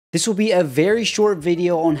This will be a very short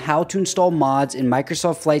video on how to install mods in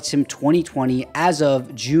Microsoft Flight Sim 2020 as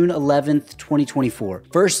of June 11th, 2024.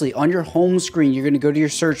 Firstly, on your home screen, you're going to go to your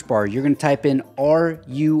search bar. You're going to type in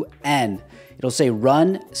RUN. It'll say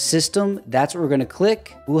run system. That's what we're going to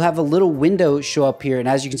click. We'll have a little window show up here. And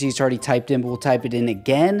as you can see, it's already typed in, but we'll type it in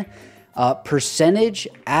again. Percentage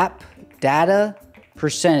app data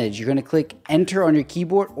percentage. You're going to click enter on your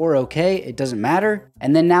keyboard or okay. It doesn't matter.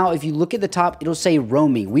 And then now if you look at the top, it'll say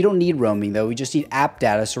roaming. We don't need roaming though. We just need app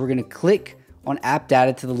data. So we're going to click on app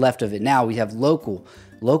data to the left of it. Now we have local,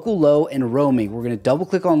 low, and roaming. We're going to double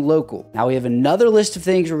click on local. Now we have another list of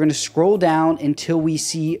things. We're going to scroll down until we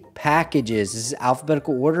see packages. This is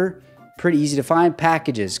alphabetical order. Pretty easy to find.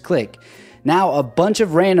 Packages. Click. Now a bunch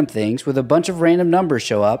of random things with a bunch of random numbers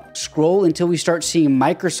show up. Scroll until we start seeing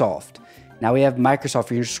Microsoft. Now we have Microsoft.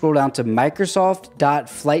 You're going to scroll down to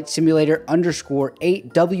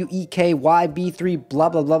Microsoft.FlightSimulator_8WEKYB3 blah,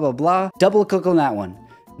 blah, blah, blah, blah. Double click on that one.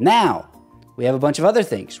 Now we have a bunch of other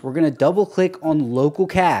things. We're going to double click on local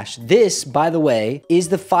cache. This, by the way, is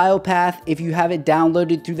the file path if you have it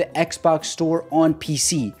downloaded through the Xbox Store on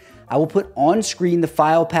PC. I will put on screen the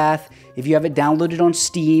file path if you have it downloaded on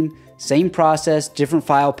Steam. Same process, different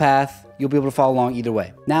file path. You'll be able to follow along either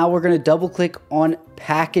way. Now we're going to double click on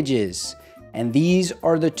packages. And these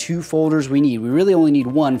are the two folders we need. We really only need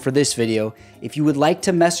one for this video. If you would like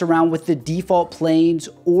to mess around with the default planes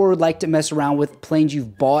or like to mess around with planes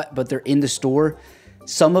you've bought but they're in the store,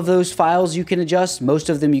 some of those files you can adjust, most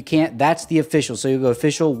of them you can't. That's the official. So you go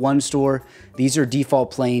official, one store, these are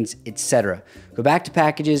default planes, etc. Go back to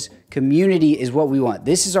packages. Community is what we want.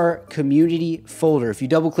 This is our community folder. If you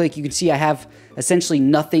double click, you can see I have essentially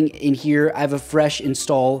nothing in here. I have a fresh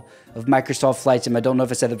install of Microsoft Flight Sim. I don't know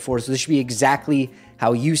if I said that before. So this should be exactly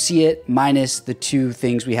how you see it, minus the two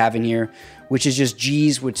things we have in here, which is just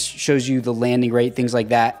G's, which shows you the landing rate, things like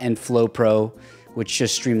that, and Flow Pro, which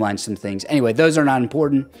just streamlines some things. Anyway, those are not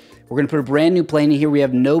important. We're going to put a brand new plane in here. We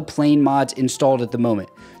have no plane mods installed at the moment.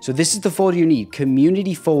 So this is the folder you need,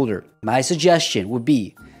 community folder. My suggestion would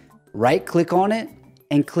be right click on it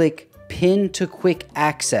and click pin to quick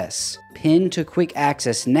access. Pin to quick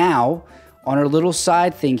access. Now, on our little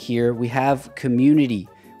side thing here, we have community.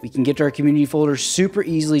 We can get to our community folder super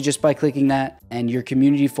easily just by clicking that, and your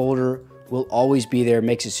community folder will always be there. It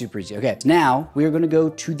makes it super easy. Okay, now we are going to go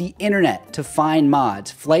to the internet to find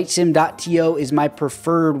mods. Flightsim.to is my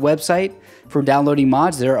preferred website for downloading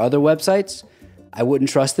mods. There are other websites. I wouldn't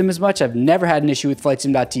trust them as much. I've never had an issue with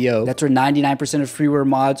Flightsim.to. That's where 99% of freeware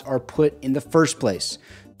mods are put in the first place.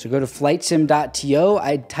 So go to Flightsim.to.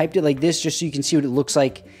 I typed it like this just so you can see what it looks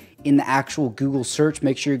like in the actual Google search.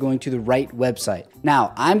 Make sure you're going to the right website.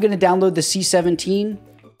 Now, I'm going to download the C-17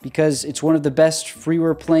 because it's one of the best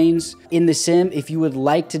freeware planes in the sim. If you would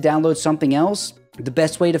like to download something else, the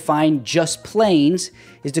best way to find just planes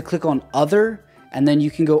is to click on other, and then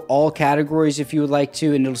you can go all categories if you would like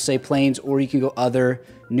to, and it'll say planes, or you can go other,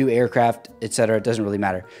 new aircraft, etc. It doesn't really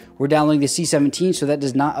matter. We're downloading the C-17, so that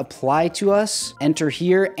does not apply to us. Enter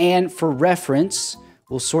here, and for reference,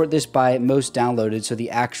 we'll sort this by most downloaded, so the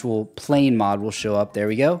actual plane mod will show up. There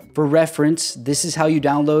we go. For reference, this is how you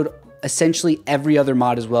download essentially every other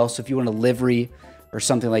mod as well. So if you want a livery or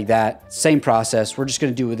something like that, same process. We're just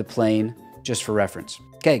going to do it with the plane just for reference.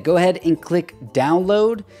 Okay, go ahead and click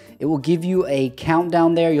download. It will give you a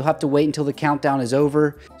countdown there. You'll have to wait until the countdown is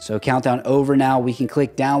over. So countdown over now. We can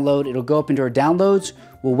click download. It'll go up into our downloads.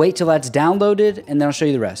 We'll wait till that's downloaded, and then I'll show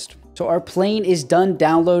you the rest. So our plane is done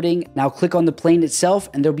downloading. Now click on the plane itself,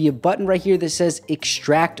 and there'll be a button right here that says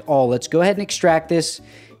extract all. Let's go ahead and extract this.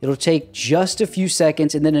 It'll take just a few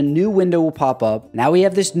seconds, and then a new window will pop up. Now we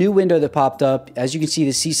have this new window that popped up. As you can see,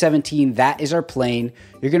 the C-17, that is our plane.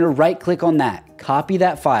 You're going to right click on that, copy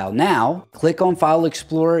that file. Now click on File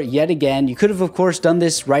Explorer yet again. You could have, of course, done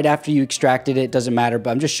this right after you extracted it. Doesn't matter, but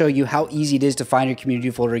I'm just showing you how easy it is to find your community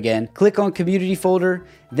folder again. Click on community folder.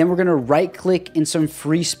 Then we're going to right click in some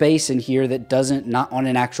free space in here that doesn't, not on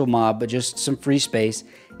an actual mod, but just some free space.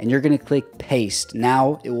 And you're going to click paste.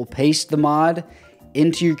 Now it will paste the mod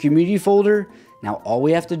into your community folder. Now all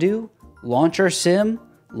we have to do, launch our sim,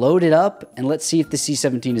 load it up, and let's see if the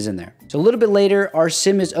C-17 is in there. So a little bit later, our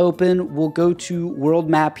sim is open. We'll go to world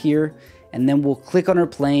map here, and then we'll click on our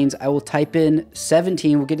planes. I will type in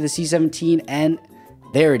 17. We'll get to the C-17, and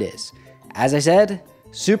there it is. As I said,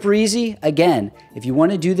 super easy. Again, if you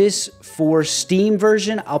want to do this for Steam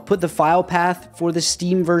version, I'll put the file path for the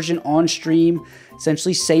Steam version on stream.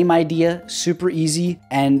 Essentially same idea, super easy.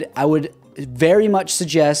 And I would very much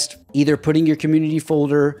suggest either putting your community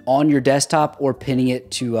folder on your desktop or pinning it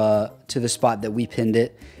to the spot that we pinned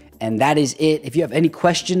it. And that is it. If you have any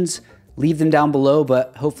questions, leave them down below,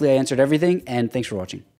 but hopefully I answered everything, and thanks for watching.